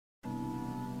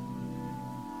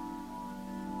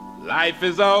Life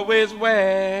is always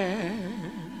where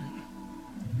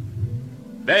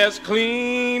there's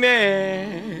clean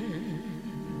air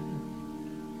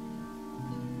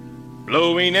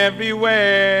blowing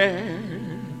everywhere.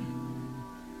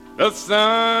 The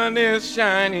sun is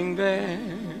shining there.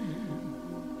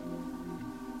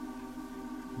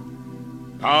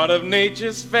 Part of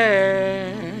nature's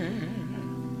fair.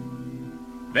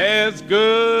 There's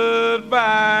good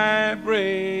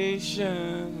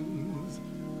vibrations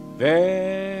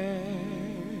there.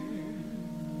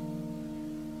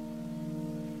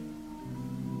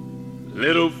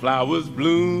 Little flowers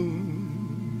bloom,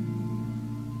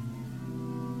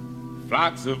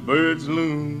 flocks of birds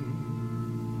loom,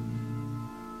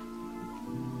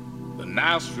 the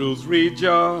nostrils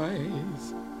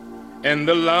rejoice, and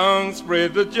the lungs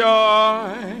spread the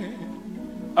joy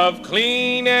of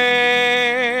clean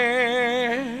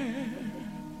air.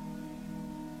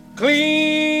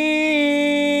 Clean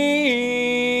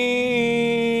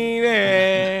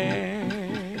air.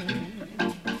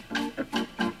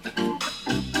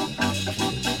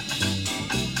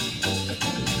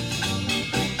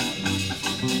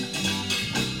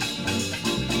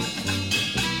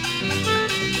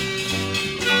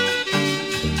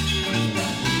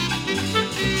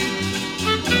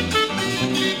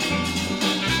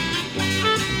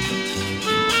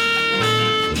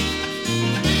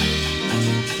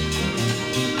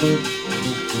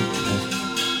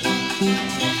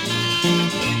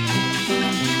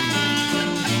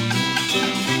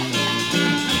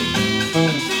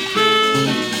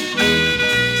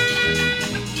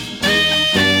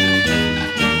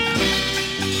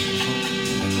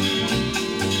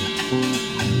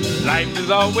 Life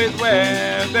is always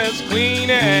where there's clean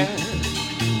air,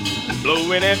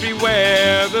 blowing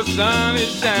everywhere, the sun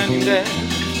is shining there.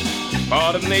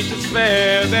 Part of nature's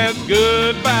fair, there's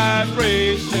good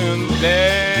vibrations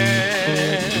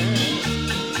there.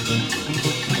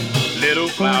 Little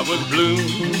flowers bloom,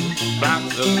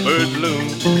 flocks of birds loom,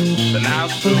 the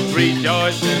nostrils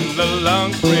rejoice and the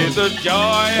lungs breathe the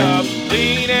joy of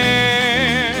clean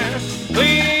air,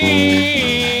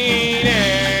 clean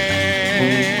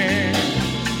air.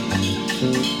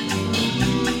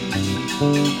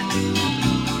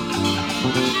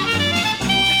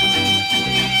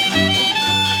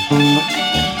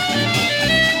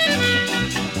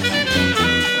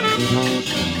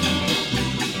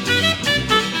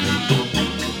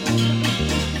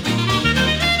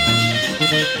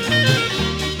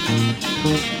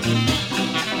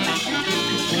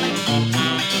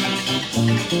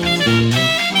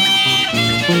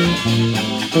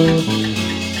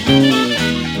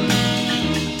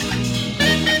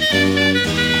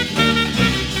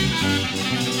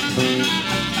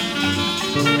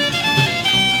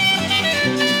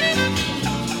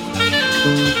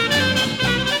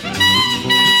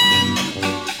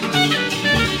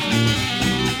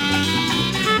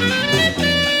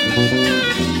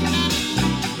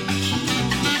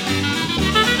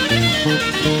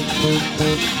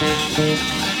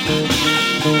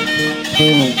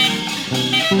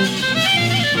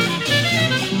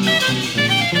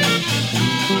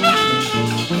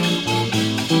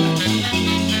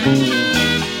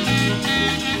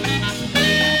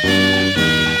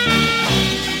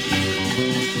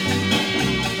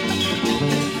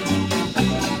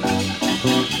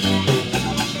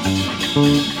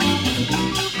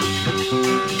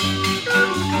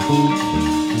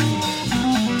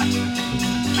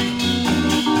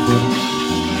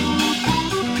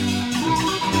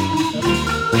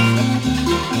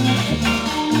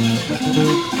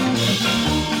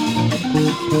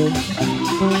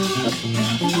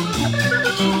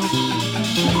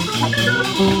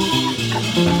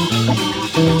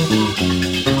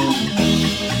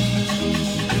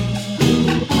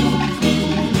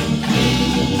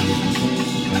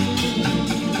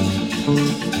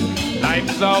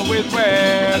 Life's always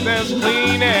where there's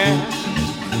clean air,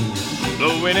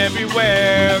 blowing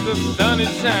everywhere, the sun is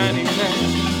shining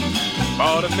there.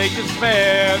 Part of nature's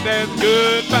fair, there's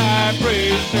good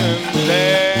vibrations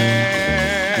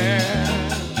there.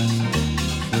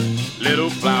 Little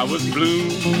flowers bloom,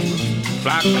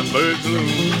 flocks of birds loom,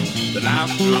 the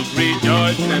nostrils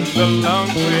rejoice and the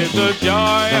lungs with the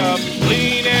joy of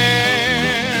clean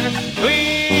air,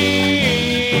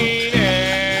 clean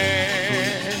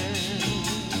air,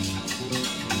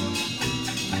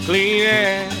 clean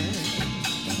air,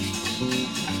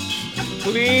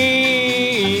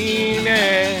 clean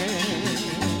air.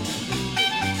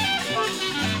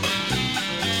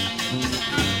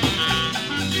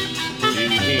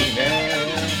 Clean air.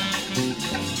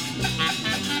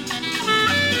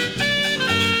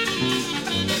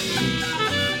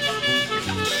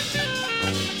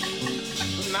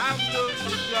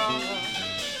 the jar.